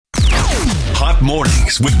Hot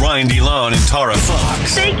Mornings with Ryan DeLon and Tara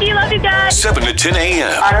Fox. Thank you. Love you guys. 7 to 10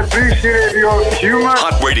 a.m. I appreciate your humor.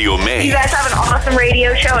 Hot Radio Maine. You guys have an awesome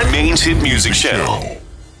radio show. Maine's hit music channel.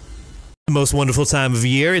 Most wonderful time of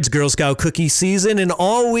year. It's Girl Scout cookie season, and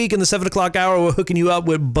all week in the 7 o'clock hour, we're hooking you up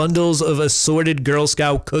with bundles of assorted Girl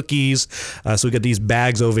Scout cookies. So we got these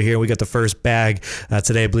bags over here. We got the first bag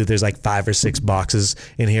today. I believe there's like 5 or 6 boxes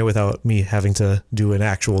in here without me having to do an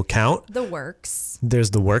actual count. The works.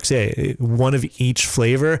 There's the works, yeah, one of each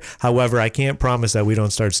flavor. However, I can't promise that we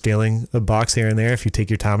don't start stealing a box here and there if you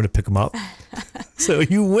take your time to pick them up. So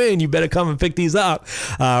you win. You better come and pick these up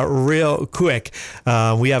real quick.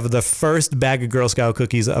 We have the first bag of Girl Scout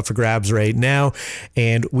cookies up for grabs right now,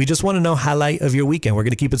 and we just want to know highlight of your weekend. We're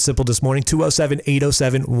going to keep it simple this morning.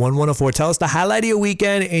 207-807-1104. Tell us the highlight of your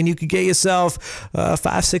weekend, and you could get yourself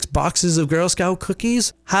 5-6 boxes of Girl Scout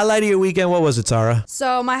cookies. Highlight of your weekend, what was it, Tara?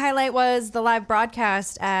 So my highlight was the live broadcast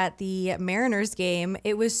at the Mariners game.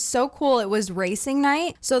 It was so cool. It was racing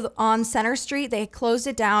night. So on Center Street, they closed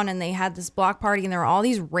it down and they had this block party, and there were all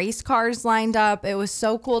these race cars lined up. It was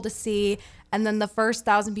so cool to see. And then the first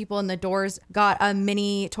 1,000 people in the doors got a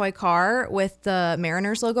mini toy car with the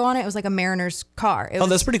Mariners logo on it. It was like a Mariners car.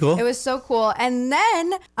 That's pretty cool. It was so cool. And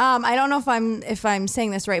then I don't know if I'm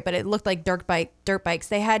saying this right, but it looked like dirt bikes.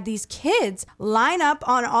 They had these kids line up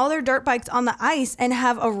on all their dirt bikes on the ice and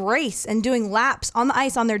have a race and doing laps on the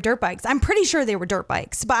ice on their dirt bikes. I'm pretty sure they were dirt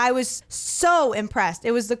bikes, but I was so impressed.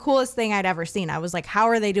 It was the coolest thing I'd ever seen. I was like, how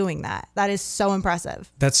are they doing that? That is so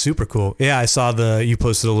impressive. That's super cool. Yeah, I saw you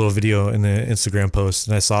posted a little video in the Instagram post,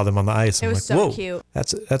 and I saw them on the ice. It was like, so whoa, cute.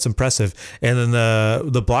 That's impressive. And then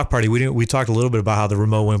the block party. We talked a little bit about how the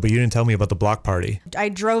remote went, but you didn't tell me about the block party. I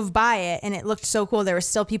drove by it, and it looked so cool. There were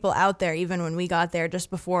still people out there even when we got there, just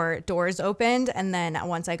before doors opened. And then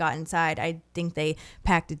once I got inside, I think they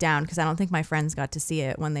packed it down because I don't think my friends got to see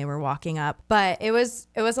it when they were walking up. But it was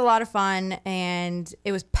a lot of fun, and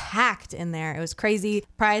it was packed in there. It was crazy.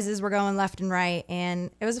 Prizes were going left and right, and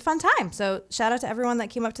it was a fun time. So shout out to everyone that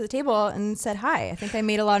came up to the table and said hi. I think I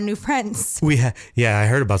made a lot of new friends. Yeah, I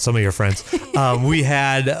heard about some of your friends. We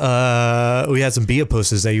had some Bia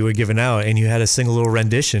posters that you were giving out, and you had to sing a little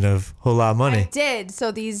rendition of Whole Lot of Money. I did.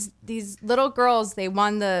 So these little girls, they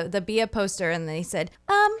won the Bia poster, and they said,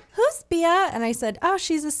 who's Bia? And I said, oh,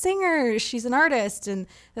 she's a singer. She's an artist. And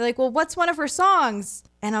they're like, well, what's one of her songs?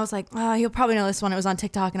 And I was like, oh, you'll probably know this one. It was on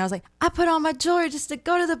TikTok. And I was like, I put on my jewelry just to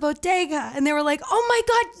go to the bodega. And they were like, oh my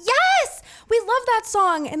God, yes, we love that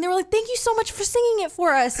song. And they were like, thank you so much for singing it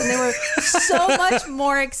for us. And they were so much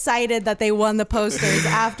more excited that they won the posters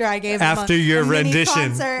after I gave them your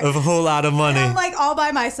rendition of A Whole Lot of Money. And I'm like all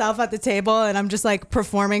by myself at the table, and I'm just like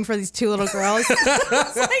performing for these 2 little girls.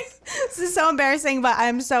 It's like, this is so embarrassing, but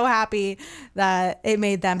I'm so happy that it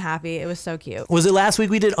made them happy. It was so cute. Was it last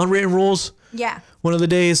week we did Unwritten Rules? Yeah. One of the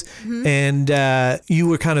days. Mm-hmm. And you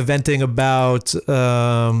were kind of venting about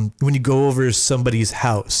when you go over somebody's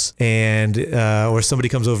house and or somebody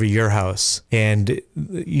comes over your house and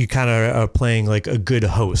you kind of are playing like a good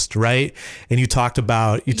host, right? And you talked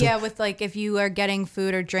about... with like if you are getting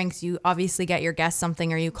food or drinks, you obviously get your guests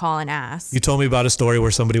something or you call and ask. You told me about a story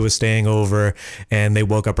where somebody was staying over and they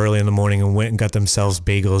woke up early in the morning and went and got themselves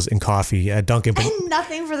bagels and coffee at Dunkin'. And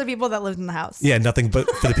nothing for the people that lived in the house. Yeah, nothing but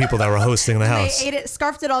for the people that were hosting the house. They ate it,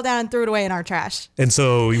 scarfed it all down, and threw it away in our trash. And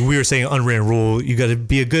so we were saying unwritten rule, you got to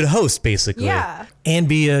be a good host, basically. Yeah. And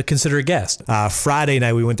be a considerate guest. Friday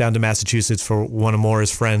night, we went down to Massachusetts for one of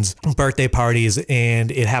Maura's friends' birthday parties,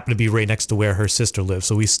 and it happened to be right next to where her sister lives.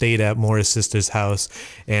 So we stayed at Maura's sister's house,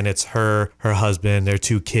 and it's her husband, their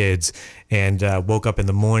 2 kids, and woke up in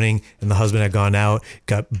the morning, and the husband had gone out,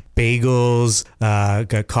 got bagels,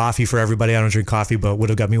 got coffee for everybody. I don't drink coffee, but would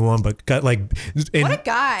have got me one, but got like... And, what a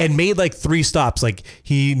guy. And made like 3 stops. Like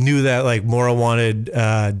he knew that like Maura wanted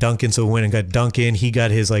Dunkin', so went and got Dunkin'. He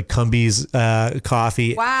got his like Cumbies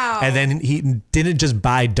coffee. Wow. And then he didn't just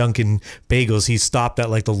buy Dunkin' bagels. He stopped at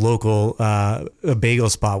like the local bagel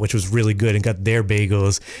spot, which was really good, and got their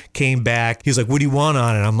bagels. Came back. He was like, what do you want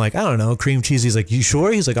on it? I'm like, I don't know, cream cheese. He's like, you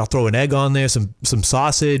sure? He's like, I'll throw an egg on there, some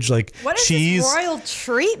sausage, like what is cheese. This royal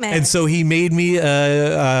treatment? And so he made me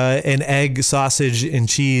an egg, sausage, and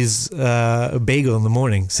cheese bagel in the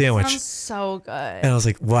morning sandwich. Sounds so good. And I was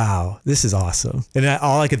like, wow, this is awesome. And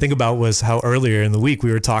all I could think about was how earlier in the week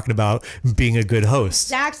we were talking about being a good host.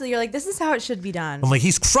 Exactly. You're like, this is how it should be done. I'm like,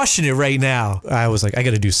 he's crushing it right now. I was like, I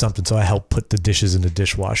got to do something. So I helped put the dishes in the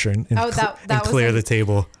dishwasher and clear the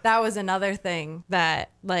table. That was another thing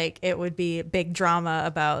that like it would be big drama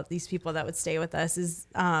about these people people that would stay with us is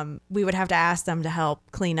we would have to ask them to help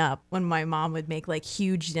clean up when my mom would make like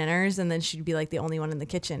huge dinners, and then she'd be like the only one in the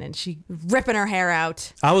kitchen and she ripping her hair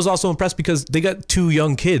out. I was also impressed because they got 2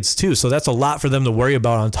 young kids too, so that's a lot for them to worry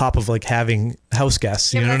about on top of like having house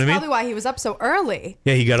guests. You know what I mean? That's probably why he was up so early.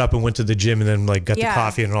 Yeah, he got up and went to the gym and then like got the Yeah.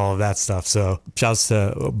 coffee and all of that stuff. So shouts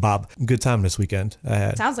to Bob. Good time this weekend I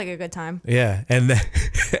had. Sounds like a good time. Yeah, and then,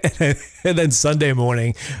 and then Sunday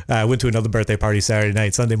morning, I went to another birthday party Saturday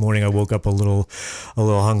night. Sunday morning, I woke up a little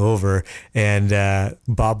hungover, and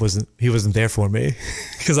Bob wasn't there for me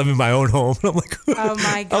because I'm in my own home. And I'm like, Oh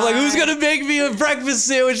my God. I'm like, who's gonna make me a breakfast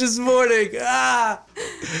sandwich this morning?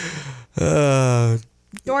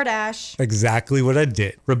 DoorDash. Exactly what I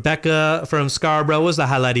did. Rebecca from Scarborough, what was the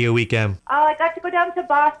highlight of your weekend? I got to go down to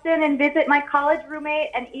Boston and visit my college roommate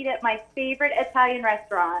and eat at my favorite Italian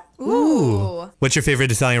restaurant. Ooh. What's your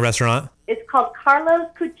favorite Italian restaurant? It's called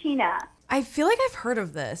Carlo's Cucina. I feel like I've heard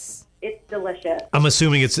of this. It's delicious. I'm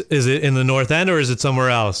assuming is it in the North End or is it somewhere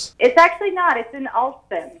else? It's actually not. It's in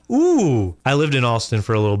Alston. Ooh, I lived in Alston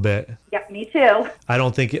for a little bit. Yep, me too. I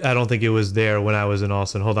don't think it was there when I was in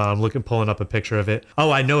Alston. Hold on, I'm pulling up a picture of it. Oh,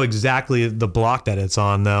 I know exactly the block that it's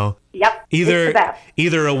on though. Yep. It's the best.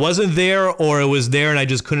 Either it wasn't there or it was there and I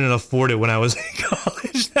just couldn't afford it when I was in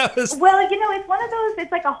college. Well, it's one of those,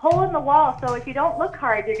 it's like a hole in the wall, so if you don't look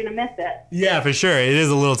hard, you're going to miss it. Yeah, for sure. It is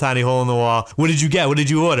a little tiny hole in the wall. What did you get? What did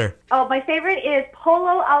you order? Oh, my favorite is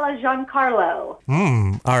Pollo alla Giancarlo.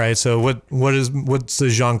 All right, so what's the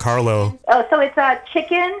Giancarlo? Oh, so it's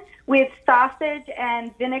chicken with sausage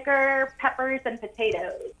and vinegar, peppers, and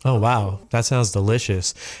potatoes. Oh, wow. That sounds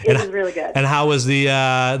delicious. It was really good. And how was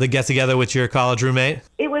the get-together with your college roommate?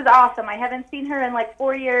 It was awesome. I haven't seen her in like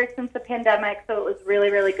 4 years since the pandemic, so it was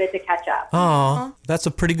really, really good to catch up. Oh, that's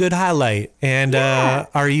a pretty good highlight. And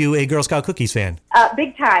are you a Girl Scout Cookies fan?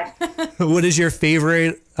 Big time. What is your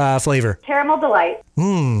favorite flavor? Caramel Delight.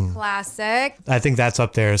 Classic. I think that's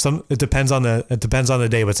up there. It depends on the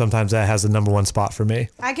day, but sometimes that has the number 1 spot for me.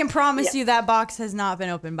 I can promise you that box has not been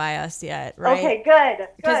opened by us yet, right? Okay, good.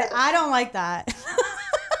 Because Good. I don't like that.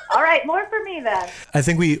 All right, more for me then. I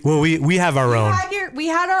think we have our own. We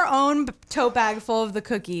had our own tote bag full of the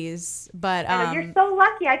cookies, but You're so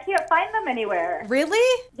lucky. I can't find them anywhere.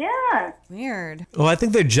 really? Yeah. Weird. Well, I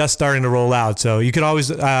think they're just starting to roll out, so you could always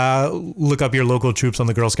look up your local troops on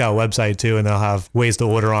the Girl Scout website too, and they'll have ways to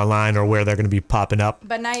order online or where they're going to be popping up.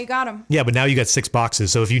 But now you got them. Yeah, but now you got 6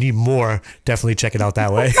 boxes, so if you need more, definitely check it out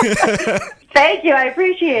that way. Thank you. I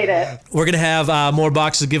appreciate it. We're going to have more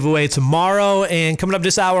boxes to give away tomorrow, and coming up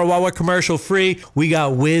this hour while we're commercial free, we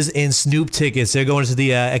got Wiz and Snoop tickets. They're going to the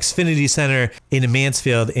Xfinity Center in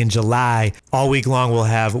Mansfield in July. All week long, we'll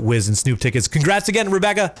have Wiz and Snoop tickets. Congrats again,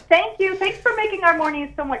 Rebecca. Thank you. Thanks for making our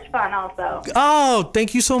mornings so much fun also. Oh,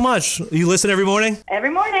 thank you so much. You listen every morning? Every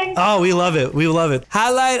morning. Oh, we love it. We love it.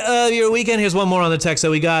 Highlight of your weekend. Here's one more on the text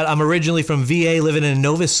that we got. I'm originally from VA, living in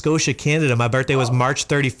Nova Scotia, Canada. My birthday was March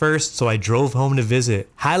 31st, so I drove home to visit.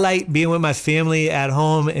 Highlight being with my family at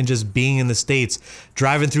home and just being in the States.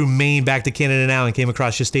 Driving through Maine back to Canada now and came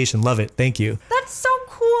across your station. Love it. Thank you. That's so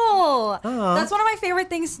cool. That's one of my favorite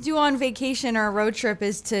things to do on vacation or a road trip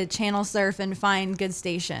is to channel surf and find good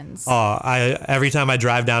stations. Oh, every time I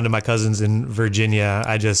drive down to my cousins in Virginia,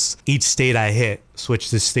 each state I hit, switch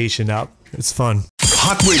the station up. It's fun.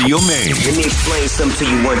 Hot Radio Maine. Let me explain something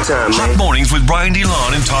to you one time, Hot man. mornings with Brian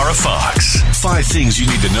DeLon and Tara Fox. 5 things you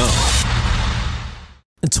need to know.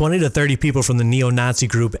 20 to 30 people from the neo-Nazi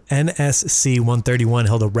group NSC 131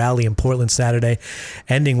 held a rally in Portland Saturday,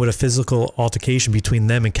 ending with a physical altercation between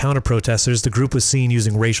them and counter-protesters. The group was seen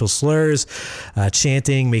using racial slurs,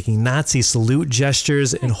 chanting, making Nazi salute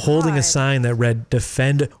gestures, and holding a sign that read,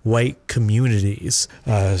 "Defend white communities."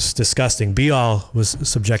 It's disgusting. Bial was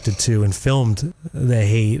subjected to and filmed the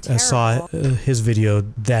hate. I saw his video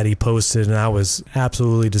that he posted, and I was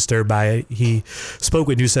absolutely disturbed by it. He spoke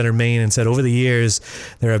with News Center Maine and said, "Over the years,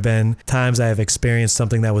 there have been times I have experienced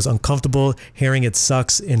something that was uncomfortable. Hearing it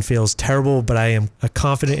sucks and feels terrible, but I am a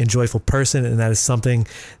confident and joyful person, and that is something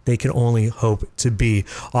they can only hope to be."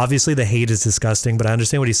 Obviously, the hate is disgusting, but I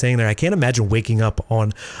understand what he's saying there. I can't imagine waking up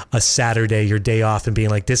on a Saturday, your day off, and being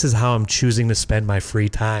like, this is how I'm choosing to spend my free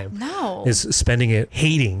time. No. Is spending it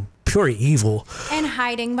hating pure evil. And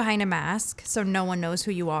hiding behind a mask so no one knows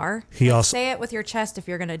who you are. He also Say it with your chest if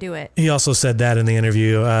you're going to do it. He also said that in the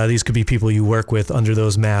interview. These could be people you work with under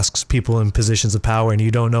those masks, people in positions of power, and you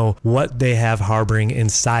don't know what they have harboring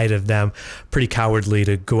inside of them. Pretty cowardly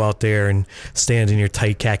to go out there and stand in your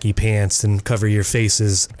tight khaki pants and cover your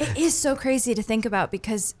faces. It is so crazy to think about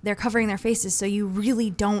because they're covering their faces, so you really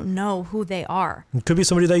don't know who they are. It could be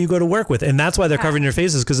somebody that you go to work with, and that's why they're covering their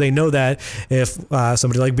faces, because they know that if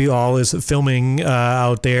somebody like Bial doll is filming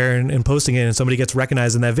out there and posting it, and somebody gets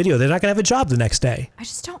recognized in that video, they're not going to have a job the next day. I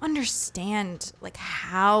just don't understand like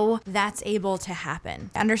how that's able to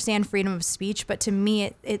happen. I understand freedom of speech, but to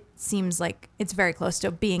me, it seems like it's very close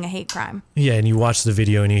to being a hate crime. Yeah, and you watch the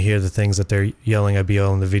video and you hear the things that they're yelling at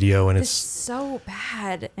BL in the video, and it's so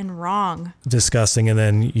bad and wrong. Disgusting. And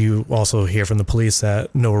then you also hear from the police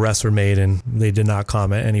that no arrests were made and they did not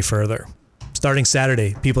comment any further. Starting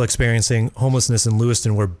Saturday, people experiencing homelessness in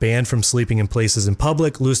Lewiston were banned from sleeping in places in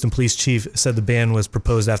public. Lewiston Police Chief said the ban was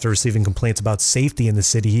proposed after receiving complaints about safety in the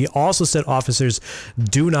city. He also said officers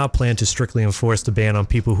do not plan to strictly enforce the ban on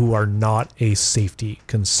people who are not a safety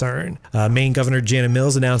concern. Maine Governor Janet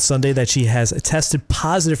Mills announced Sunday that she has tested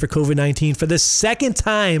positive for COVID-19 for the second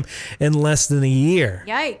time in less than a year.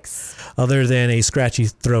 Yikes. Other than a scratchy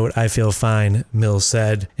throat, I feel fine, Mills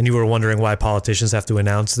said. And you were wondering why politicians have to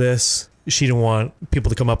announce this? She didn't want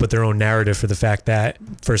people to come up with their own narrative for the fact that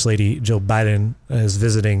First Lady Jill Biden is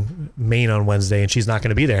visiting Maine on Wednesday and she's not going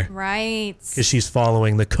to be there. Right. Because she's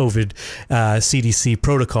following the COVID CDC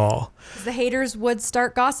protocol. The haters would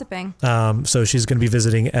start gossiping. So she's going to be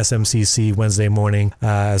visiting SMCC Wednesday morning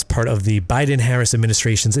as part of the Biden-Harris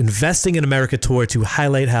administration's Investing in America tour to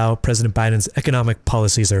highlight how President Biden's economic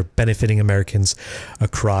policies are benefiting Americans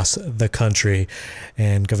across the country.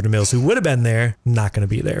 And Governor Mills, who would have been there, not going to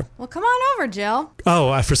be there. Well, come on over, Jill.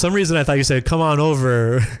 Oh, for some reason I thought you said, come on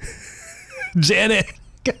over, Janet.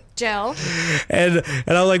 Jill. And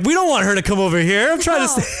I was like, we don't want her to come over here. I'm trying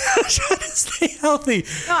to stay healthy.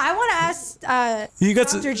 No, I want to ask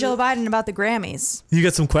Dr. Jill Biden about the Grammys. You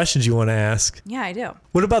got some questions you want to ask? Yeah, I do.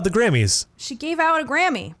 What about the Grammys? She gave out a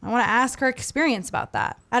Grammy. I want to ask her experience about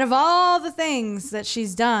that. Out of all the things that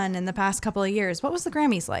she's done in the past couple of years, what was the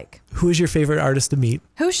Grammys like? Who is your favorite artist to meet?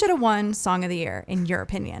 Who should have won Song of the Year, in your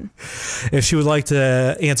opinion? If she would like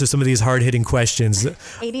to answer some of these hard-hitting questions.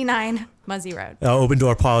 89 Muzzy Road. Open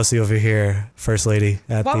door policy over here, First Lady.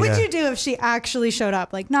 What would you do if she actually showed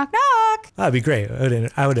up? Like, knock, knock. That'd be great.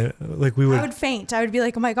 I would faint. I would be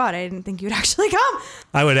like, oh my God, I didn't think you would actually come.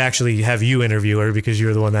 I would actually have you interview her because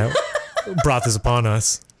you're the one that brought this upon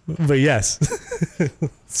us. But yes.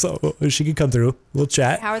 So she can come through. We'll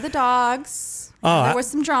chat. How are the dogs? Oh, there was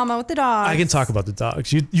some drama with the dogs. I can talk about the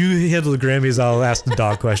dogs. You handle the Grammys. I'll ask the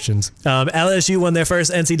dog questions. LSU won their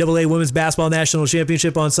first NCAA Women's Basketball National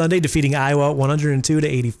Championship on Sunday, defeating Iowa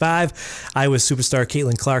 102-85. Iowa's superstar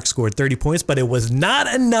Caitlin Clark scored 30 points, but it was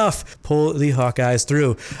not enough to pull the Hawkeyes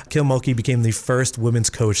through. Kim Mulkey became the first women's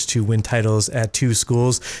coach to win titles at 2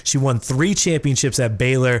 schools. She won 3 championships at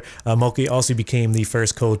Baylor. Mulkey also became the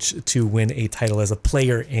first coach to win a title as a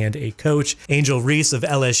player and a coach. Angel Reese of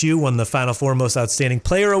LSU won the Final Four Most Outstanding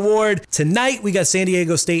Player Award. Tonight, we got San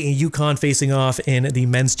Diego State and UConn facing off in the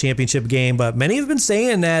men's championship game, but many have been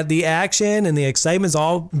saying that the action and the excitement's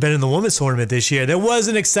all been in the women's tournament this year. There was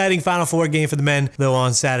an exciting Final Four game for the men, though,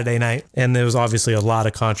 on Saturday night, and there was obviously a lot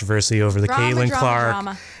of controversy over the Caitlin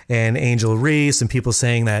Clark and Angel Reese, and people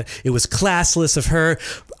saying that it was classless of her.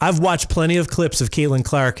 I've watched plenty of clips of Caitlin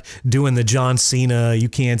Clark doing the John Cena, you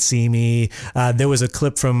can't see me. There was a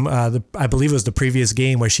clip from, I believe it was the previous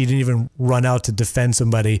game, where she didn't even run out to defend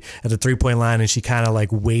somebody at the 3-point line, and she kind of like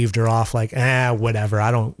waved her off like, whatever,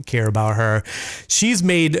 I don't care about her. She's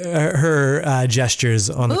made her gestures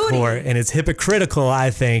on the court, and it's hypocritical,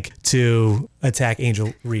 I think, to attack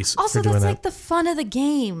Angel Reese also, for doing that's that. like the fun of the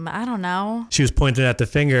game. I don't know. She was pointing at the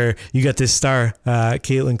finger. You got this star,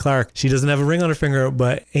 Caitlin Clark. She doesn't have a ring on her finger,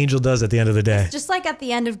 but Angel does at the end of the day. Just like at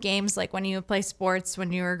the end of games, like when you play sports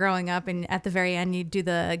when you were growing up, and at the very end, you'd do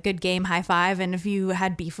the good game high five. And if you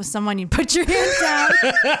had beef with someone, you'd put your hand down.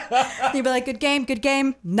 You'd be like, good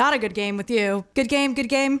game, not a good game with you. Good game.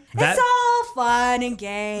 It's all fun and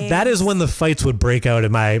games. That is when the fights would break out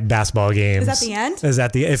in my basketball games. Is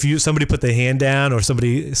that the end? If somebody put the hand down or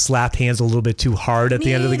somebody slapped hands a little bit too hard at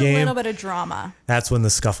the end of the game. A little bit of drama. That's when the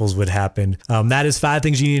scuffles would happen. That is 5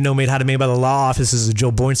 things you need to know, made by the law offices of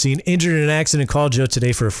Joe Bornstein. Injured in an accident, call Joe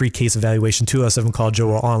today for a free case evaluation. 207 call Joe,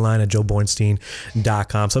 or online at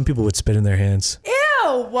joebornstein.com. Some people would spit in their hands. Ew!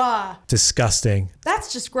 Disgusting.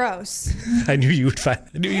 That's just gross. I knew you would find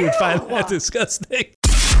that disgusting.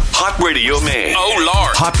 Hot Radio Maine. Oh,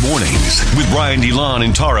 Lord. Hot Mornings with Brian DeLon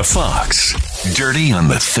and Tara Fox. Dirty on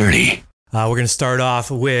the 30. We're going to start off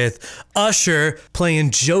with Usher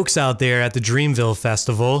playing jokes out there at the Dreamville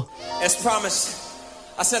Festival. As promised,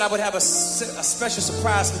 I said I would have a special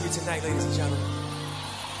surprise for you tonight, ladies and gentlemen.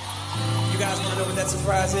 You guys want to know what that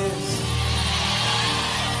surprise is?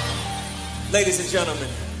 Ladies and gentlemen,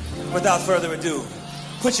 without further ado,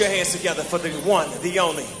 put your hands together for the one, the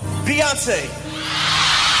only, Beyonce.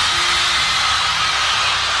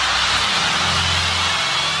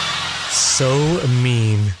 so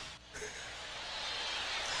mean.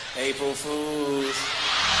 April Fools.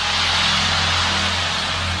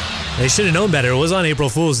 They should have known better. It was on April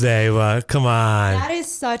Fool's Day, but come on. That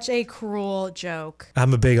is such a cruel joke.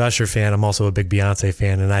 I'm a big Usher fan. I'm also a big Beyonce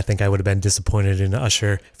fan, and I think I would have been disappointed in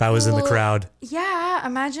Usher if I was in the crowd. Yeah,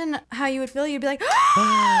 imagine how you would feel. You'd be like,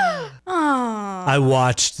 oh. I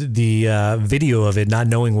watched the video of it not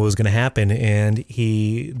knowing what was going to happen, and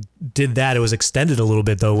he did that. It was extended a little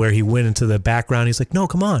bit, though, where he went into the background. He's like, no,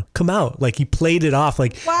 come on, come out. Like, he played it off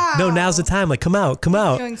like, wow. No, now's the time. Like, come out, come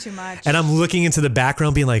out. Doing too much. And I'm looking into the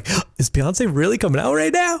background being like, is Beyonce really coming out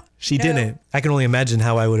right now? She didn't. I can only imagine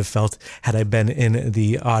how I would have felt had I been in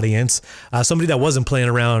the audience. Somebody that wasn't playing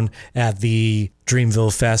around at the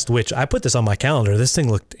Dreamville Fest, which I put this on my calendar. This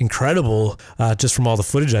thing looked incredible just from all the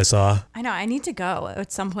footage I saw. I know. I need to go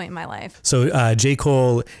at some point in my life. So J.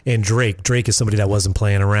 Cole and Drake. Drake is somebody that wasn't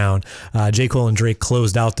playing around. J. Cole and Drake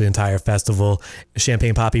closed out the entire festival.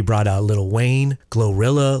 Champagne Papi brought out Lil Wayne,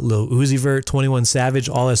 Glorilla, Lil Uzi Vert, 21 Savage,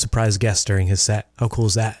 all as surprise guests during his set. How cool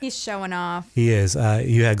is that? He's showing off. He is.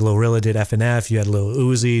 You had Glorilla did FNF. You had Lil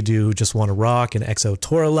Uzi do Just Wanna Rock and XO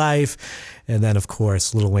Tour Life. And then, of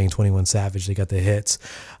course, Lil Wayne, 21 Savage, they got the hits.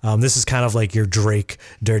 This is kind of like your Drake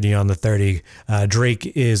Dirty on the 30. Drake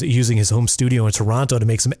is using his home studio in Toronto to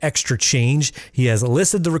make some extra change. He has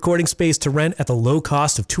listed the recording space to rent at the low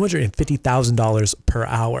cost of $250,000 per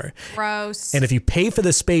hour. Gross. And if you pay for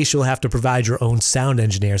the space, you'll have to provide your own sound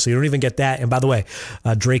engineer. So you don't even get that. And by the way,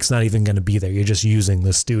 Drake's not even going to be there. You're just using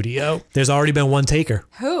the studio. There's already been one taker.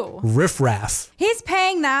 Who? Riff Raff. He's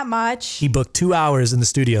paying that much. He booked 2 hours in the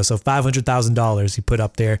studio, so $500,000 he put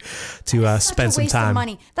up there to spend some time. Of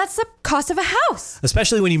money. That's the cost of a house.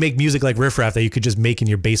 Especially when you make music like Riff Raff that you could just make in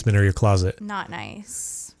your basement or your closet. Not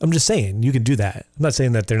nice. I'm just saying, you can do that. I'm not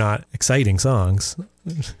saying that they're not exciting songs.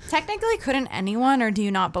 Technically, couldn't anyone, or do you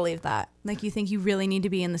not believe that? Like, you think you really need to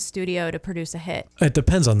be in the studio to produce a hit? It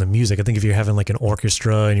depends on the music. I think if you're having like an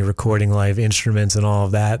orchestra and you're recording live instruments and all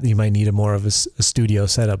of that, you might need a more of a studio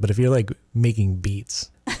setup. But if you're like making beats,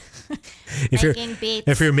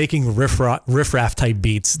 if you're making riff raff type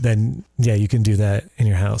beats, then yeah, you can do that in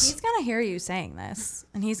your house. He's gonna hear you saying this,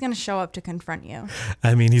 and he's gonna show up to confront you.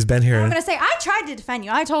 I mean, he's been here. I'm gonna say I tried to defend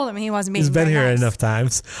you. I told him he wasn't being. He's been very here nice. enough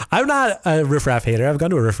times. I'm not a riff raff hater. I've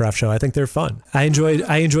gone to a riff raff show. I think they're fun. I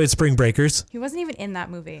enjoyed Spring Breakers. He wasn't even in that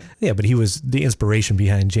movie. Yeah, but he was the inspiration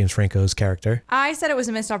behind James Franco's character. I said it was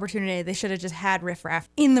a missed opportunity. They should have just had Riff Raff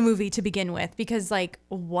in the movie to begin with, because like,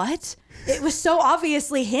 what? It was so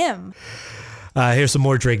obviously him. Here's some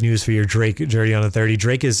more Drake news for your Drake Dirty on the 30.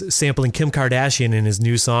 Drake is sampling Kim Kardashian in his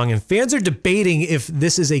new song, and fans are debating if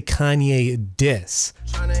this is a Kanye diss.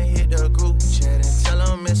 Tryna hit the group chat and tell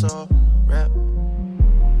 'em it's all rap.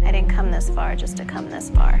 I didn't come this far just to come this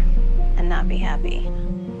far and not be happy.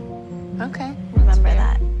 Okay. Remember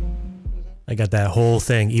that. I got that whole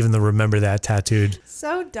thing, even the remember that tattooed.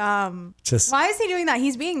 So dumb. Just why is he doing that?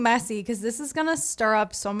 He's being messy because this is gonna stir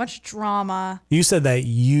up so much drama. You said that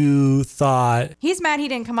you thought he's mad he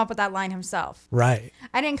didn't come up with that line himself. Right.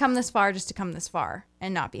 I didn't come this far just to come this far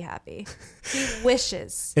and not be happy. He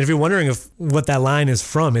wishes. And if you're wondering what that line is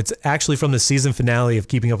from, it's actually from the season finale of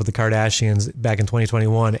Keeping Up with the Kardashians back in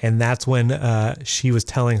 2021. And that's when she was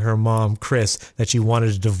telling her mom, Kris, that she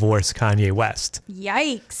wanted to divorce Kanye West.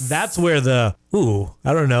 Yikes. That's where I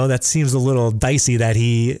don't know, that seems a little dicey that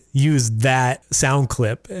he used that sound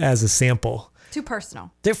clip as a sample. Too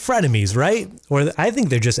personal. They're frenemies, right? Or I think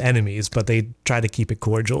they're just enemies, but they try to keep it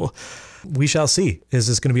cordial. We shall see. Is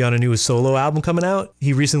this going to be on a new solo album coming out?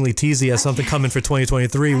 He recently teased he has something coming for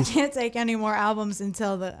 2023. I can't take any more albums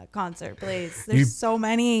until the concert, please. There's so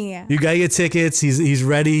many. You got your tickets. He's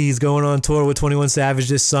ready. He's going on tour with 21 Savage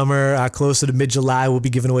this summer. Closer to mid-July, we'll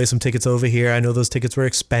be giving away some tickets over here. I know those tickets were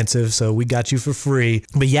expensive, so we got you for free.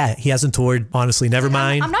 But yeah, he hasn't toured. Honestly, never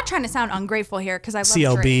mind. I'm not trying to sound ungrateful here because I love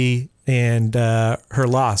CLB. Drake. And her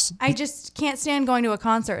loss. I just can't stand going to a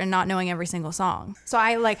concert and not knowing every single song. So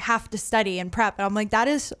I like have to study and prep. And I'm like, that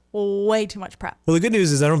is way too much prep. Well, the good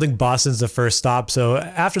news is I don't think Boston's the first stop. So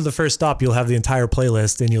after the first stop, you'll have the entire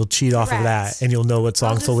playlist and you'll cheat off of that and you'll know what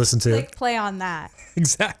songs to listen to. Click play on that.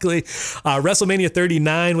 Exactly. Wrestlemania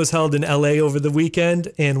 39 was held in LA over the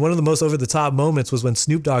weekend. And one of the most over the top moments was when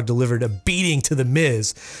Snoop Dogg delivered a beating to The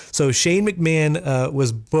Miz. So Shane McMahon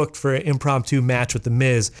was booked for an impromptu match with The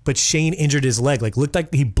Miz, but Shane injured his leg. Like, looked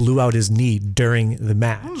like he blew out his knee during the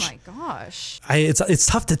match. Oh my gosh. It's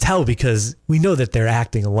tough to tell because we know that they're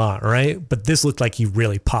acting a lot, right? But this looked like he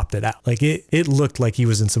really popped it out. Like it looked like he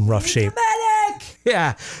was in some rough shape. Medic!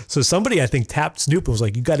 Yeah. So somebody, I think, tapped Snoop and was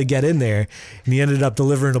like, you got to get in there. And he ended up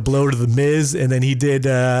delivering a blow to The Miz. And then he did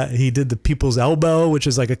the People's Elbow, which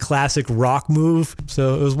is like a classic Rock move.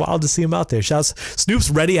 So it was wild to see him out there. Shouts. Snoop's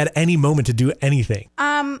ready at any moment to do anything.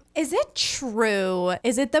 Is it true?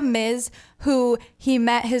 Is it The Miz who he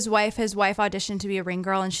met his wife auditioned to be a ring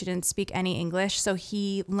girl and she didn't speak any English. So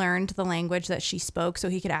he learned the language that she spoke so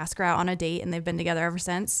he could ask her out on a date, and they've been together ever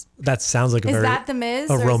since. That sounds like Is that The Miz?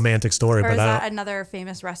 a romantic story, or but is that another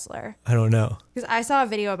famous wrestler? I don't know. Because I saw a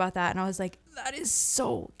video about that and I was like, that is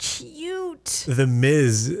so cute. The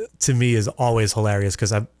Miz to me is always hilarious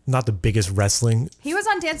because I'm not the biggest wrestling. He was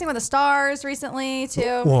on Dancing with the Stars recently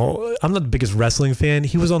too. Well, I'm not the biggest wrestling fan.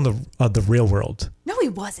 He was on the Real World. No, he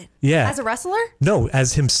wasn't. Yeah. As a wrestler? No,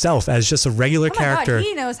 as himself, as just a regular character. God,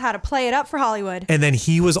 he knows how to play it up for Hollywood. And then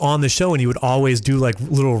he was on the show and he would always do like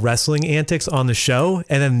little wrestling antics on the show.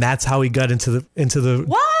 And then that's how he got into the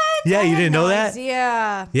What? Yeah, you didn't know that?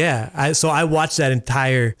 Yeah. Yeah. So I watched that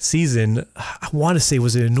entire season. I want to say,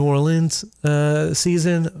 was it a New Orleans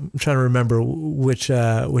season? I'm trying to remember which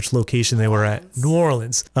location they were at. New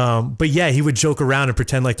Orleans. But yeah, he would joke around and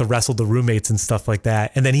pretend like to wrestle the roommates and stuff like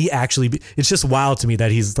that. And then he actually, it's just wild to me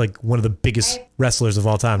that he's like one of the biggest wrestlers of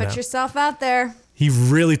all time now. Put yourself out there. He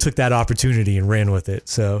really took that opportunity and ran with it.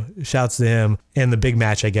 So shouts to him. And the big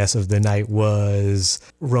match, I guess, of the night was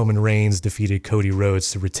Roman Reigns defeated Cody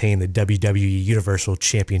Rhodes to retain the WWE Universal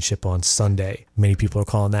Championship on Sunday. Many people are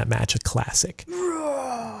calling that match a classic.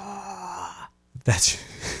 That's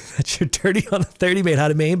your Dirty on the 30, made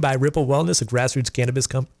out of Maine by Ripple Wellness, a grassroots cannabis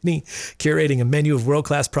company curating a menu of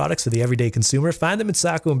world-class products for the everyday consumer. Find them in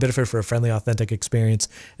Saco and Biddeford for a friendly, authentic experience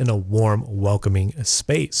in a warm, welcoming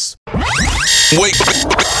space. Wake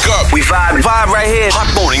up. We vibe right here.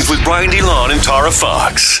 Hot mornings with Brian DeLon and Tara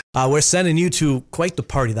Fox. We're sending you to quite the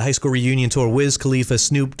party, the high school reunion tour. Wiz Khalifa,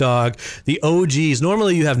 Snoop Dogg, the OGs.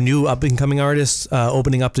 Normally you have new up-and-coming artists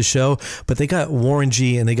opening up the show, but they got Warren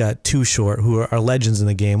G and they got Too Short, who are legends in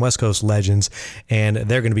the game, West Coast legends, and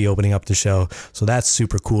they're going to be opening up the show. So that's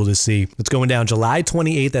super cool to see. It's going down July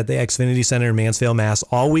 28th at the Xfinity Center in Mansfield, Mass.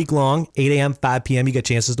 All week long, 8 a.m., 5 p.m. You get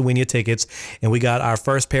chances to win your tickets, and we got our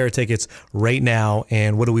first pair of tickets right now.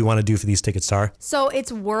 And what do we want to do for these tickets, Tara? So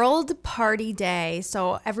it's World Party Day.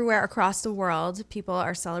 So everywhere across the world, people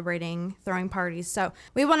are celebrating throwing parties. So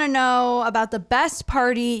we want to know about the best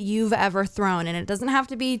party you've ever thrown. And it doesn't have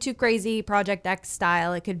to be too crazy, Project X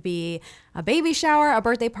style. It could be a baby shower, a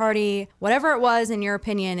birthday party, whatever it was, in your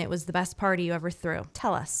opinion, it was the best party you ever threw.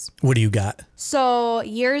 Tell us. What do you got? So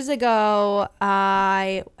years ago,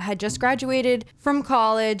 I had just graduated from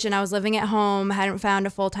college and I was living at home, hadn't found a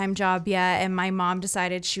full-time job yet, and my mom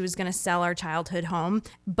decided she was going to sell our childhood home.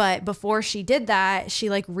 But before she did that, she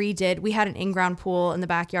we had an in-ground pool in the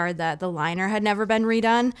backyard that the liner had never been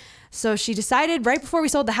redone. So she decided right before we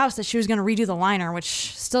sold the house that she was going to redo the liner,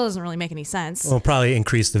 which still doesn't really make any sense. Well, probably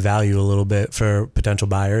increase the value a little bit for potential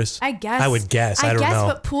buyers. I guess. I would guess. I don't know.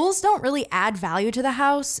 But pools don't really add value to the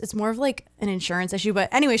house. It's more of like an insurance issue.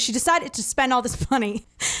 But anyway, she decided to spend all this money.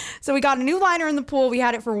 So we got a new liner in the pool. We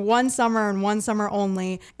had it for one summer and one summer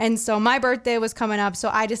only. And so my birthday was coming up. So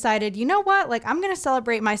I decided, you know what? Like, I'm going to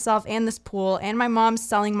celebrate myself and this pool and my mom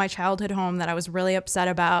selling my childhood home that I was really upset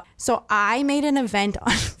about. So I made an event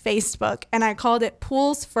on Facebook and I called it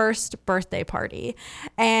Pool's First Birthday Party.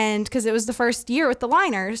 And because it was the first year with the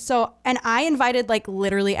liner. So, and I invited like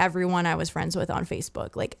literally everyone I was friends with on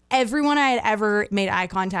Facebook, like everyone I had ever made eye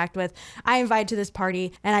contact with, I invited to this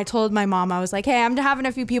party. And I told my mom, I was like, hey, I'm having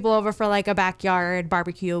a few people over for like a backyard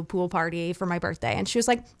barbecue pool party for my birthday. And she was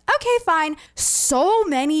like, okay, fine. So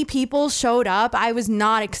many people showed up. I was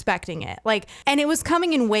not expecting it. Like, and it was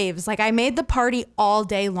coming in waves. Like I made the party all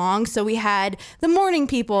day long. So we had the morning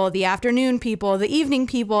people, the afternoon people, the evening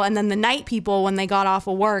people, and then the night people when they got off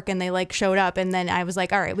of work and they like showed up. And then I was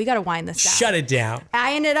like, all right, we got to wind this down. Shut it down.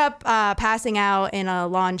 I ended up passing out in a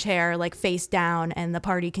lawn chair, like face down, and the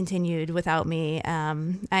party continued without me.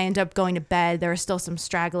 I ended up going to bed. There were still some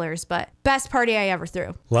stragglers, but best party I ever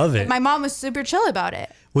threw. Love it. My mom was super chill about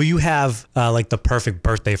it. Well, you have like the perfect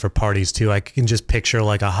birthday for parties too. I can just picture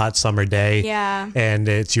like a hot summer day. Yeah. And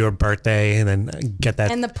it's your birthday, and then get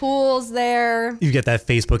that. And the pool's there. You get that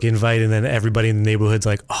Facebook invite, and then everybody in the neighborhood's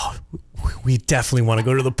like, oh, we definitely want to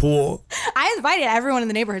go to the pool. I invited everyone in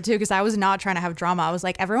the neighborhood too, because I was not trying to have drama. I was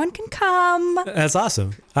like, everyone can come. That's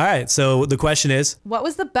awesome. All right. So the question is, what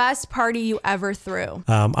was the best party you ever threw?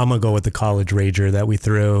 I'm going to go with the college rager that we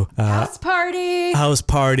threw. House party.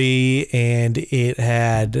 And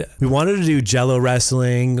we wanted to do Jello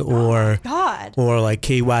wrestling or like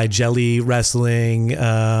KY jelly wrestling.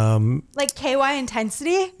 Like KY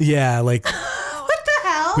intensity? Yeah. Like, what the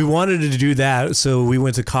hell? We wanted to do that, so we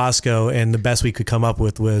went to Costco, and the best we could come up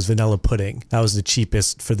with was vanilla pudding. That was the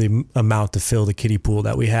cheapest for the amount to fill the kiddie pool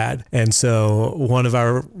that we had. And so one of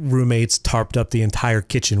our roommates tarped up the entire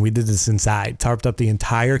kitchen. We did this inside, tarped up the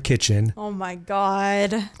entire kitchen. Oh my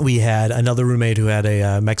God. We had another roommate who had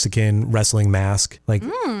a Mexican wrestling mask, like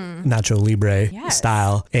Nacho Libre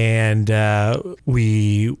style. And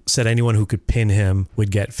we said anyone who could pin him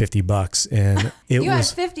would get $50. And it You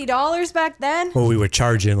was had $50 back then? well, we were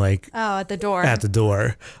charging like at the door. At the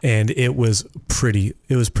door. And it was pretty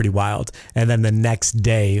wild. And then the next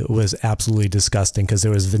day was absolutely disgusting because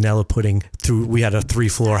there was vanilla pudding we had a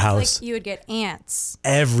 3-floor house. Like you would get ants.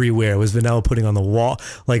 Everywhere was vanilla pudding on the wall.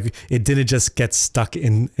 Like it didn't just get stuck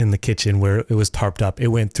in the kitchen where it was tarped up. It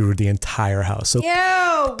went through the entire house. So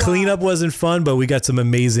cleanup wasn't fun, but we got some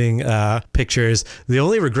amazing pictures. The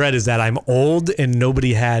only regret is that I'm old and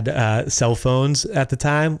nobody had cell phones at the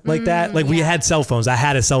time like that. Like we had cell phones. I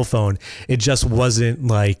had a cell phone. It just wasn't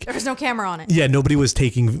like there was no camera on it. Yeah, nobody was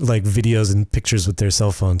taking like videos and pictures with their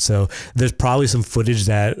cell phone. So there's probably some footage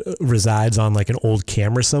that resides on like an old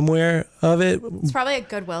camera somewhere of it. It's probably at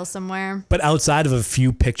Goodwill somewhere. But outside of a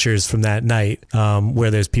few pictures from that night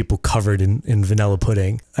where there's people covered in vanilla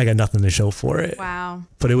pudding, I got nothing to show for it. Wow.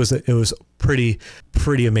 But it was pretty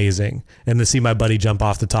amazing. And to see my buddy jump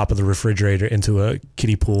off the top of the refrigerator into a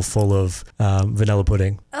kiddie pool full of vanilla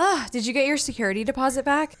pudding. Ugh, did you get your security deposit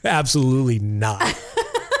back? Absolutely not.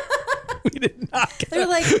 We did not get They're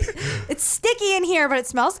like, it's sticky in here, but it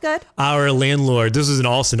smells good. Our landlord, this is in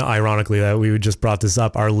Austin, ironically, that we just brought this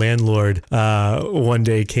up. Our landlord one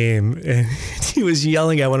day came and he was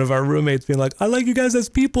yelling at one of our roommates, being like, I like you guys as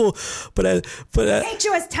people, but I hate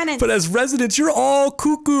you as tenants. But as residents, you're all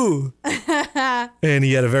cuckoo. And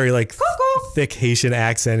he had a very like thick Haitian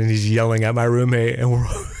accent, and he's yelling at my roommate,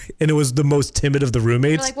 and it was the most timid of the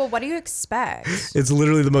roommates. You're like, well, what do you expect? It's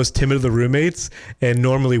literally the most timid of the roommates, and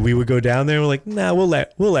normally we would go down there and we're like, nah, we'll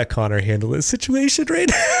let Connor handle this situation right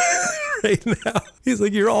now. He's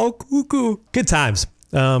like, you're all cuckoo. Good times.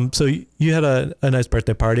 So you had a nice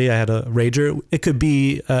birthday party. I had a rager. It could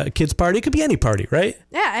be a kid's party. It could be any party, right?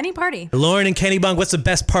 Yeah, any party. Lauren and Kenny Bung, what's the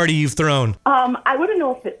best party you've thrown? I wouldn't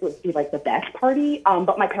know if it would be like the best party,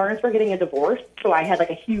 but my parents were getting a divorce, so I had like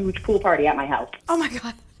a huge pool party at my house. Oh my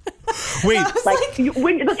God. Wait,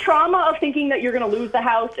 when the trauma of thinking that you're going to lose the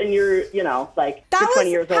house and you're 20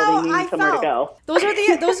 years old and you need somewhere to go. Those are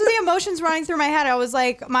the emotions running through my head. I was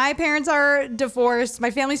like, my parents are divorced. My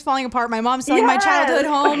family's falling apart. My mom's selling my childhood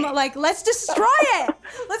home. Like, let's destroy it.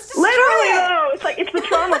 Let's destroy Literally, it. though, it's like it's the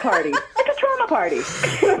trauma party. It's a trauma party.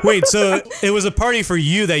 Wait, so it was a party for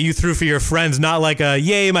you that you threw for your friends, not like a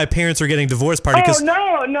yay, my parents are getting divorced party.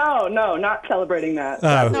 Oh no, not celebrating that.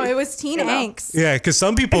 No, it was teen angst. Yeah, because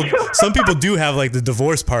some people do have like the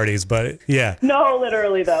divorce parties, but yeah. No,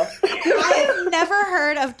 literally though. I've never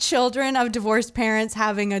heard of children of divorced parents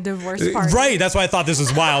having a divorce party. Right, that's why I thought this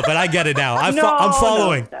was wild, but I get it now. I'm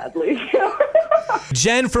following. No, sadly.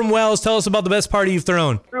 Jen from Wells, tell us about the best party you've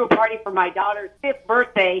thrown. Threw a party for my daughter's 5th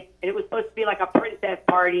birthday, and it was supposed to be like a princess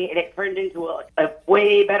party, and it turned into a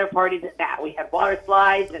way better party than that. We had water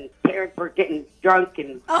slides, and parents were getting drunk, and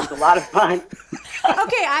it was a lot of fun.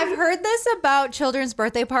 Okay, I've heard this about children's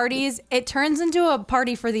birthday parties. It turns into a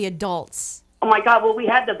party for the adults. Oh, my God. Well, we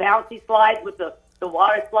had the bouncy slide with the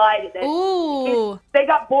water slide. And then Ooh. They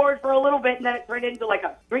got bored for a little bit, and then it turned into like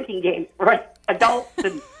a drinking game for adults,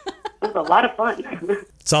 and it was a lot of fun.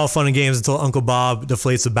 It's all fun and games until Uncle Bob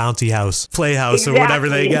deflates the bounty house, playhouse, or whatever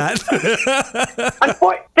they got.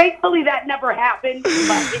 Thankfully, that never happened.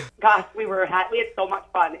 But we had so much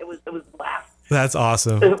fun. It was a blast. That's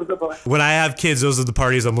awesome. When I have kids, those are the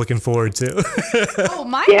parties I'm looking forward to. Oh,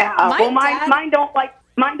 mine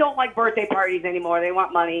don't like birthday parties anymore. They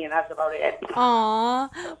want money, and that's about it. Aw.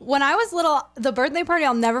 When I was little, the birthday party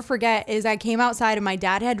I'll never forget is I came outside and my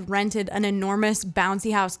dad had rented an enormous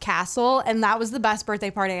bouncy house castle, and that was the best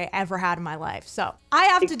birthday party I ever had in my life. So I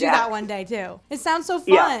have to do that one day too. It sounds so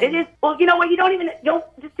fun. Yeah, it is. Well, you know what? You don't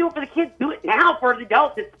just do it for the kids. Do it now for the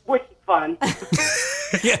adults. It's wicked fun.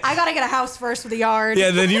 Yeah. I gotta get a house first with a yard.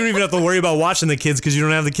 Yeah, then you don't even have to worry about watching the kids because you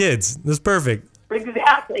don't have the kids. That's perfect.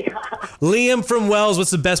 Exactly. Liam from Wells,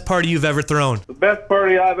 what's the best party you've ever thrown? The best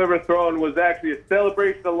party I've ever thrown was actually a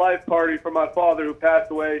celebration of life party for my father who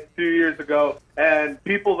passed away a few years ago. And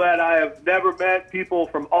people that I have never met, people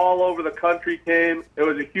from all over the country came. It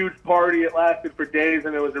was a huge party. It lasted for days,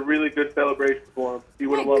 and it was a really good celebration for him. He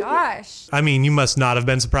would have loved it. I mean, you must not have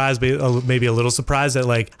been surprised, but maybe a little surprised at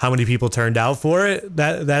like how many people turned out for it.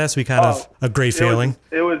 That has to be kind of a great feeling.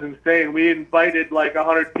 It was insane. We invited like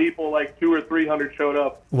 100 people, like 200 or 300 showed showed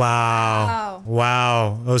up. Wow.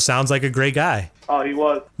 Oh, sounds like a great guy. Oh, he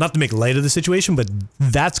was. Not to make light of the situation, but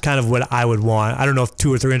that's kind of what I would want. I don't know if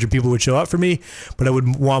 200 or 300 people would show up for me, but I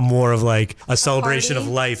would want more of like a celebration of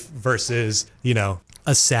life versus, you know,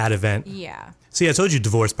 a sad event. Yeah. See, I told you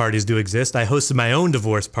divorce parties do exist. I hosted my own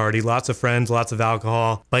divorce party. Lots of friends, lots of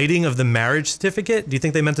alcohol. Biting of the marriage certificate? Do you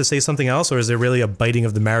think they meant to say something else, or is there really a biting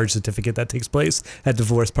of the marriage certificate that takes place at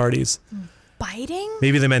divorce parties? Biting?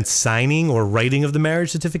 Maybe they meant signing or writing of the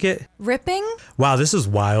marriage certificate. Ripping? Wow, this is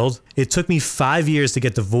wild. It took me 5 years to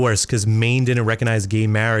get divorced because Maine didn't recognize gay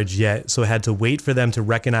marriage yet, so I had to wait for them to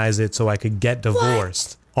recognize it so I could get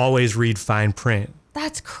divorced. What? Always read fine print.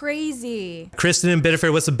 That's crazy. Kristen in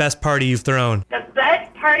Biddeford, what's the best party you've thrown? The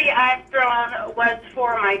best party I've thrown was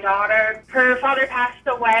for my daughter. Her father passed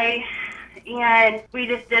away, and we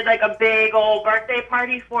just did like a big old birthday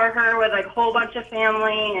party for her with like a whole bunch of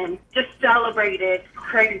family and just celebrated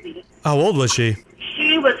crazy. How old was she?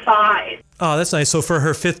 She was 5. Oh, that's nice. So for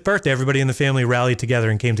her 5th birthday, everybody in the family rallied together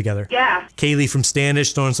and came together. Yeah. Kaylee from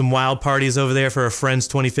Standish throwing some wild parties over there for her friend's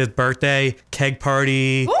 25th birthday. Keg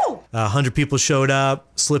party. Woo! 100 people showed up.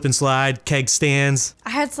 Slip and slide. Keg stands. I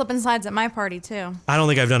had slip and slides at my party too. I don't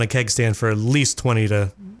think I've done a keg stand for at least 20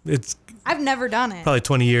 to... It's I've never done it. probably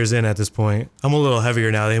 20 years in at this point. I'm a little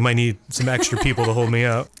heavier now. They might need some extra people to hold me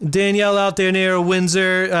up. Danielle out there near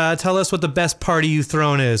Windsor, tell us what the best party you've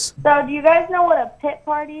thrown is. So do you guys know what a pit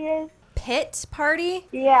party is? Pit party?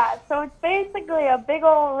 Yeah, so it's basically a big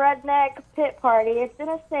old redneck pit party. It's in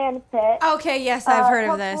a sand pit. Okay, yes, I've heard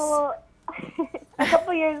of this. A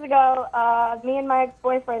couple years ago, me and my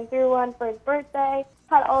ex-boyfriend threw one for his birthday.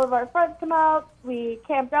 Had all of our friends come out. We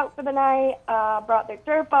camped out for the night, brought their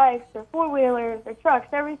dirt bikes, their four-wheelers, their trucks,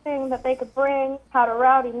 everything that they could bring. Had a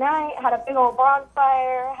rowdy night, had a big old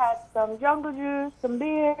bonfire, had some jungle juice, some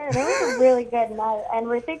beer, and it was a really good night. And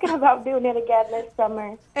we're thinking about doing it again this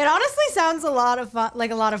summer. It honestly sounds a lot of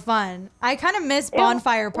fun. I kind of miss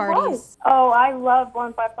bonfire parties. Oh, I love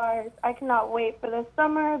bonfire fires. I cannot wait for the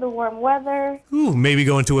summer, the warm weather. Ooh, maybe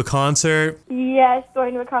going to a concert. Yes,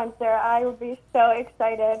 going to a concert. I would be so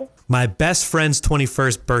excited. My best friend's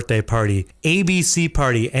 21st birthday party, ABC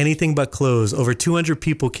party, anything but clothes. Over 200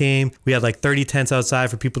 people came. We had like 30 tents outside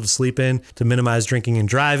for people to sleep in to minimize drinking and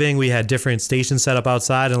driving. We had different stations set up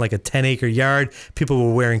outside in like a 10-acre yard. People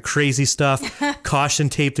were wearing crazy stuff, caution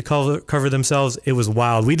tape to cover themselves. It was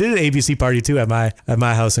wild. We did an ABC party too at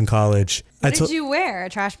my house in college. What did you wear? A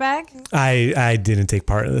trash bag? I didn't take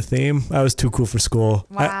part in the theme. I was too cool for school.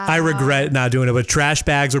 Wow. I regret not doing it, but trash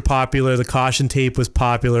bags were popular. The caution tape was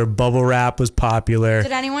popular. Bubble wrap was popular.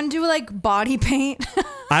 Did anyone do like body paint?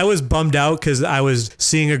 I was bummed out because I was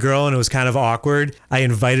seeing a girl and it was kind of awkward. I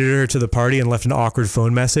invited her to the party and left an awkward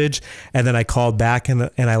phone message. And then I called back and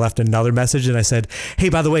I left another message and I said, hey,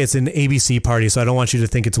 by the way, it's an ABC party, so I don't want you to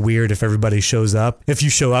think it's weird if everybody shows up. If you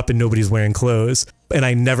show up and nobody's wearing clothes. And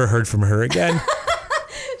I never heard from her again.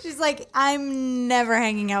 She's like, I'm never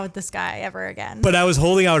hanging out with this guy ever again. But I was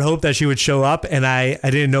holding out hope that she would show up, and I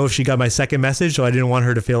didn't know if she got my second message, so I didn't want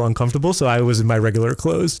her to feel uncomfortable, so I was in my regular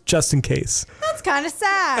clothes, just in case. That's kind of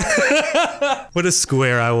sad. What a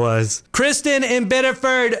square I was. Kristen in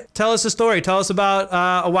Biddeford, tell us a story. Tell us about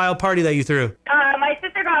a wild party that you threw. My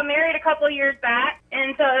sister got married a couple of years back,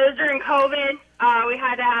 and so it was during COVID. We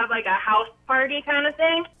had to have like a house party kind of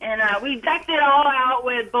thing, and we decked it all out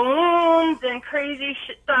with balloons and crazy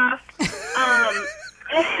stuff.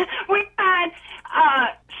 We had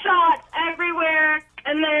shots everywhere,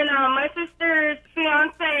 and then my sister's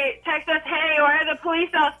fiance texted us, hey, why are the police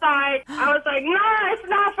outside? I was like, no, it's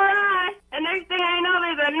not for us. And next thing I know,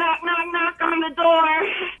 there's a knock, knock, knock on the door.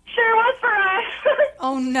 Sure was for us.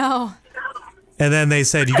 Oh, no. And then they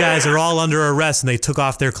said, you guys are all under arrest, and they took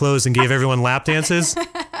off their clothes and gave everyone lap dances?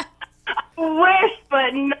 Wish,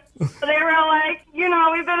 but no. They were like,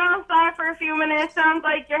 we've been outside for a few minutes. Sounds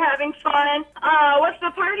like you're having fun. What's the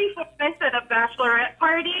party for? I said, a bachelorette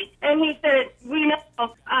party. And he said, we know.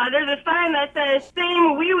 There's a sign that says,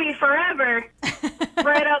 same wee-wee forever.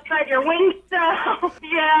 Right outside your window.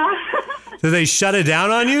 Yeah. Did they shut it down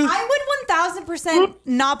on you? I would 1,000%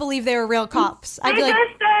 not believe they were real cops. I'd be like,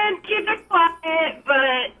 just said, keep it quiet, but,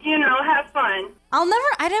 have fun.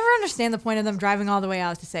 I never understand the point of them driving all the way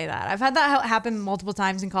out to say that. I've had that happen multiple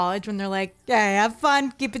times in college when they're like, hey, have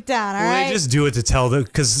fun, keep it down, all right? They just do it to tell them,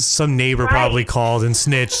 because some neighbor probably called and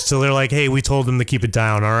snitched. So they're like, hey, we told them to keep it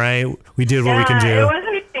down, all right? We did what we can do. It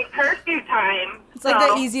wasn't even curfew time. It's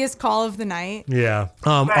like the easiest call of the night. Yeah.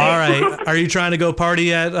 All right. Are you trying to go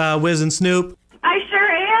party at Wiz and Snoop? I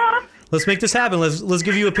sure am. Let's make this happen. Let's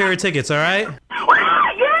give you a pair of tickets, all right?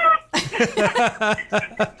 Yeah.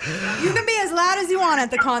 You can be as loud as you want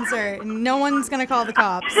at the concert, and no one's gonna call the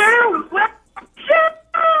cops.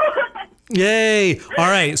 Yay! All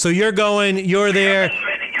right, so you're there.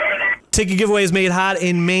 Ticket giveaway is made hot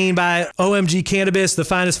in Maine by OMG Cannabis, the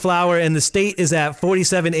finest flower in the state, is at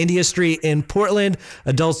 47 India Street in Portland.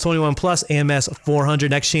 Adults 21 plus, AMS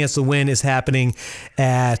 400. Next chance to win is happening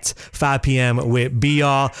at 5 p.m. with Be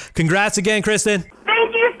All. Congrats again, Kristen.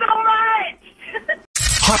 Thank you so much.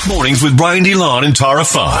 Hot Mornings with Brian DeLon and Tara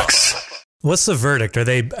Fox. What's the verdict? Are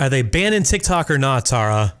they banning TikTok or not,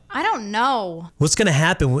 Tara? I don't know. What's going to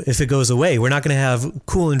happen if it goes away? We're not going to have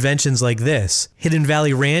cool inventions like this. Hidden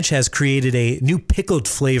Valley Ranch has created a new pickled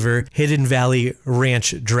flavor, Hidden Valley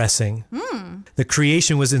Ranch dressing. The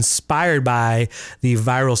creation was inspired by the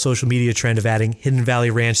viral social media trend of adding Hidden Valley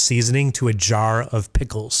Ranch seasoning to a jar of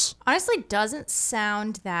pickles. Honestly, doesn't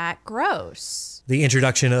sound that gross. The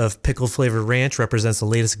introduction of pickle flavored ranch represents the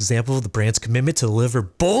latest example of the brand's commitment to deliver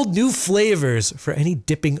bold new flavors for any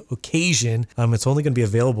dipping occasion. It's only going to be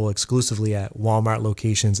available exclusively at Walmart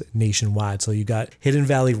locations nationwide. So you got Hidden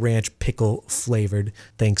Valley Ranch pickle flavored,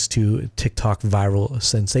 thanks to TikTok viral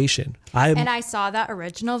sensation. And I saw that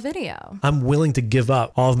original video. I'm willing to give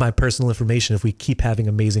up all of my personal information if we keep having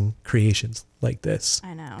amazing creations like this.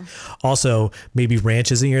 I know. Also, maybe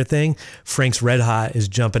ranch isn't your thing. Frank's Red Hot is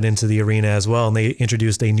jumping into the arena as well, and they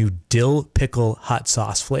introduced a new dill pickle hot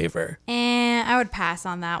sauce flavor. I would pass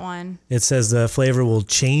on that one. It says the flavor will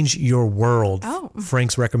change your world. Oh.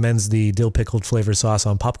 Frank's recommends the dill pickled flavor sauce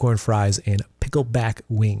on popcorn fries and pickleback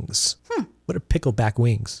wings. What are pickleback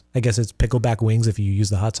wings? I guess it's pickleback wings if you use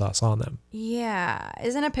the hot sauce on them. Yeah.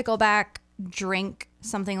 Isn't a pickleback drink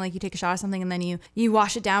something like you take a shot of something and then you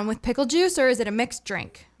wash it down with pickle juice, or is it a mixed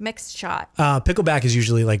drink, mixed shot? Pickleback is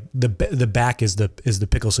usually like the back is the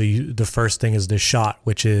pickle. So the first thing is the shot,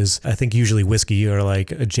 which is I think usually whiskey or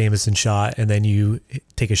like a Jameson shot, and then you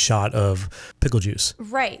take a shot of pickle juice.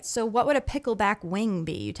 Right. So what would a pickleback wing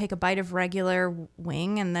be? You take a bite of regular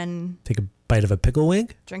wing and then take a bite of a pickle wing?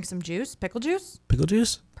 Drink some juice? Pickle juice? Pickle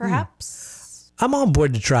juice? Perhaps. I'm on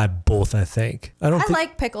board to try both, I think. I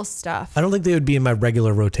like pickle stuff. I don't think they would be in my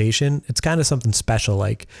regular rotation. It's kind of something special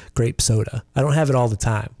like grape soda. I don't have it all the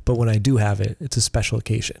time, but when I do have it, it's a special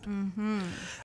occasion.